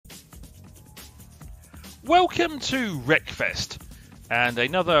Welcome to Wreckfest, and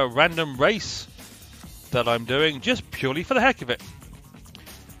another random race that I'm doing just purely for the heck of it.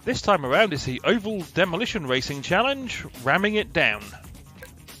 This time around it's the Oval Demolition Racing Challenge, Ramming It Down,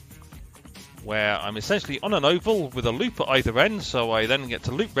 where I'm essentially on an oval with a loop at either end, so I then get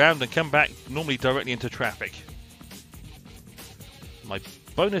to loop round and come back normally directly into traffic. My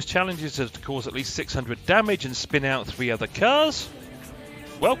bonus challenge is to cause at least 600 damage and spin out 3 other cars.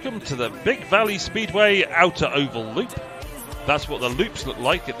 Welcome to the Big Valley Speedway Outer Oval Loop. That's what the loops look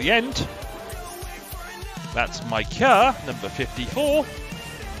like at the end. That's my car, number 54.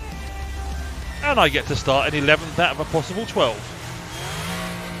 And I get to start an 11th out of a possible 12.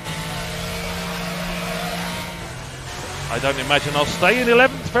 I don't imagine I'll stay in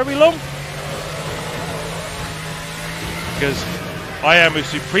 11th very long, because I am a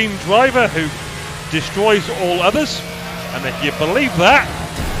supreme driver who destroys all others. And if you believe that,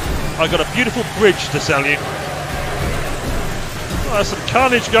 I've got a beautiful bridge to sell you. Well, there's some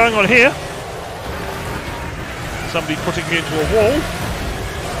carnage going on here. Somebody putting me into a wall.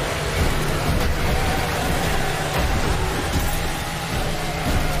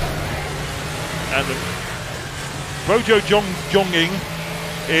 And the Rojo Jonging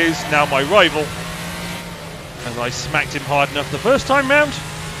is now my rival. As I smacked him hard enough the first time round,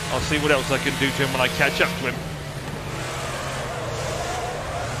 I'll see what else I can do to him when I catch up to him.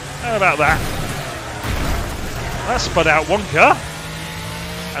 How about that? That spun out one car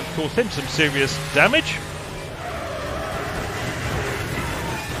and caused him some serious damage.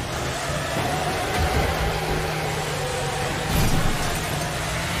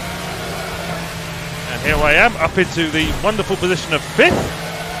 And here I am, up into the wonderful position of 5th.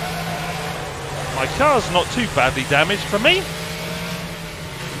 My car's not too badly damaged for me.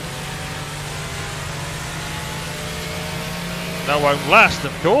 That won't last,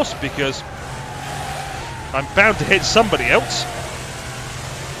 of course, because I'm bound to hit somebody else.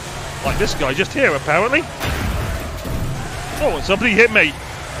 Like this guy just here, apparently. Oh, and somebody hit me.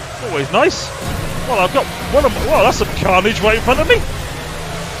 Always nice. Well, I've got one of my... Well, that's some carnage right in front of me.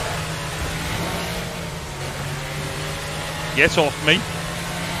 Get off me.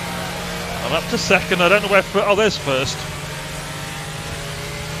 I'm up to 2nd. I don't know where... Oh, there's 1st.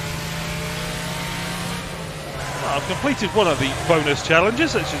 I've completed one of the bonus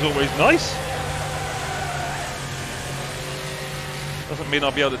challenges, which is always nice. Doesn't mean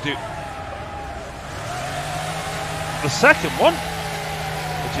I'll be able to do the second one,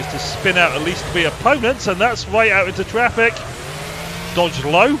 which is to spin out at least 3 opponents, and that's right out into traffic. Dodge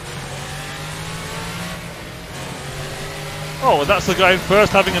low. Oh, and that's the guy in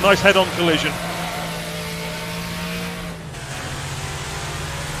first having a nice head-on collision.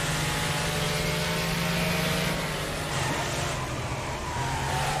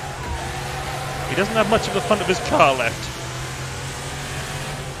 He doesn't have much of the front of his car left.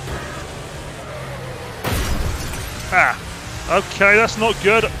 Ah, okay, that's not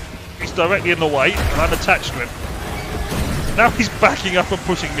good. He's directly in the way, and I'm attached to him. Now he's backing up and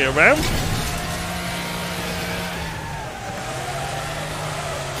pushing me around.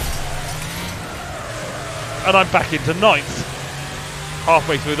 And I'm back into 9th,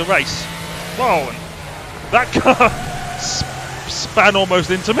 halfway through the race. Whoa, that car span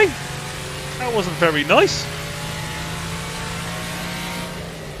almost into me. That wasn't very nice.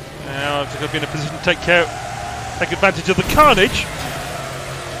 Now I've got to be in a position to take advantage of the carnage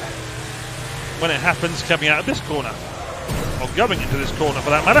when it happens coming out of this corner, or going into this corner for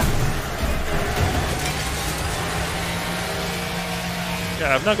that matter.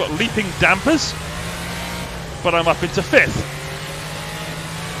 Yeah, I've now got leaping dampers, but I'm up into 5th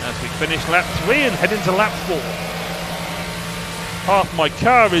as we finish lap 3 and head into lap 4. Half my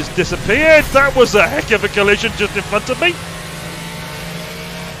car has disappeared. That was a heck of a collision just in front of me.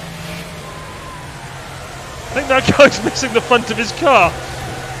 I think that guy's missing the front of his car.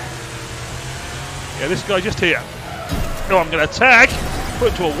 Yeah, this guy just here. Oh, I'm going to tag,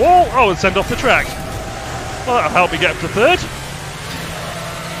 put to a wall, and send off the track. Well, that'll help me get up to 3rd.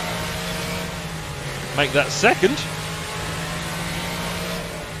 Make that 2nd.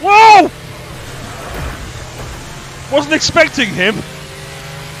 Whoa! Wasn't expecting him.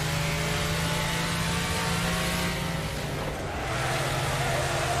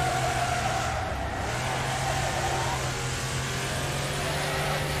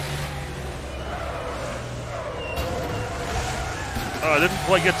 Oh, I didn't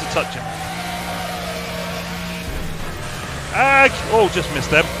quite get to touch him. Ag! Oh, just missed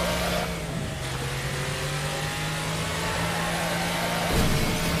them.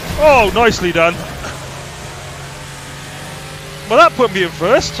 Oh, nicely done. Well, that put me in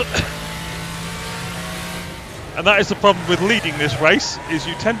first. And that is the problem with leading this race, is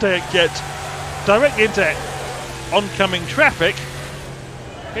you tend to get directly into oncoming traffic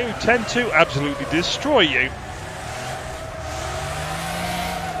who tend to absolutely destroy you.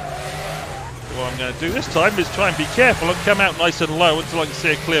 So what I'm going to do this time is try and be careful and come out nice and low until I can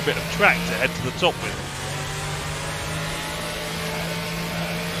see a clear bit of track to head to the top with.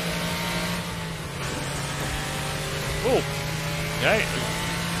 Oh, okay.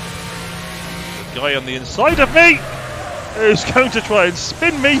 The guy on the inside of me is going to try and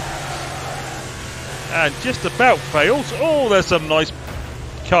spin me and just about fails. Oh, there's some nice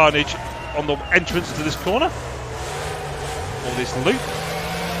carnage on the entrance to this corner, or this loop.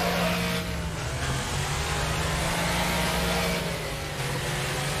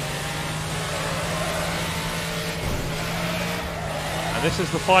 And this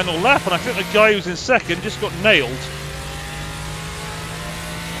is the final lap, and I think the guy who's in second just got nailed.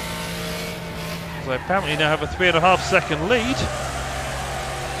 So apparently now have a 3.5 second lead.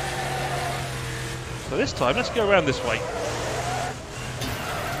 So this time, let's go around this way.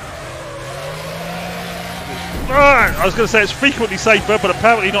 I was going to say it's frequently safer, but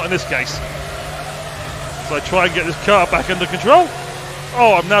apparently not in this case. So I try and get this car back under control.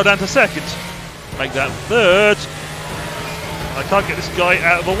 Oh, I'm now down to second. Make that third. I can't get this guy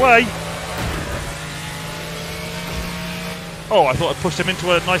out of the way. Oh, I thought I pushed him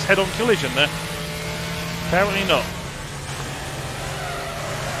into a nice head-on collision there. Apparently not.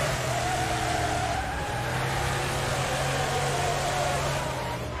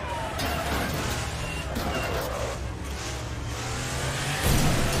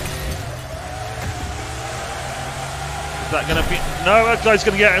 Is that going to be... No, that guy's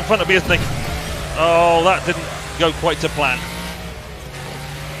going to get out in front of me, isn't he? Oh, that didn't go quite to plan.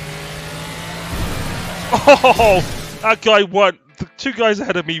 Oh, that guy won. The two guys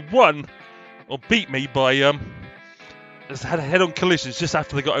ahead of me won, or beat me by, just had a head-on collisions just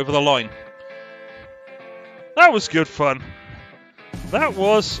after they got over the line. That was good fun. That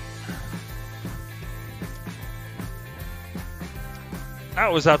was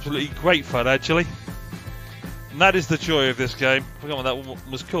absolutely great fun, actually. And that is the joy of this game. I forgot what that one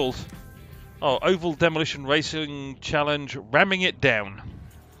was called. Oh, Oval Demolition Racing Challenge, Ramming It Down.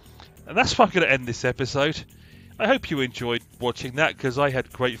 And that's where I'm going to end this episode. I hope you enjoyed watching that, because I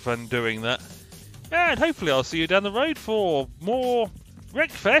had great fun doing that. And hopefully I'll see you down the road for more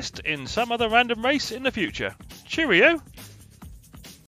Wreckfest in some other random race in the future. Cheerio!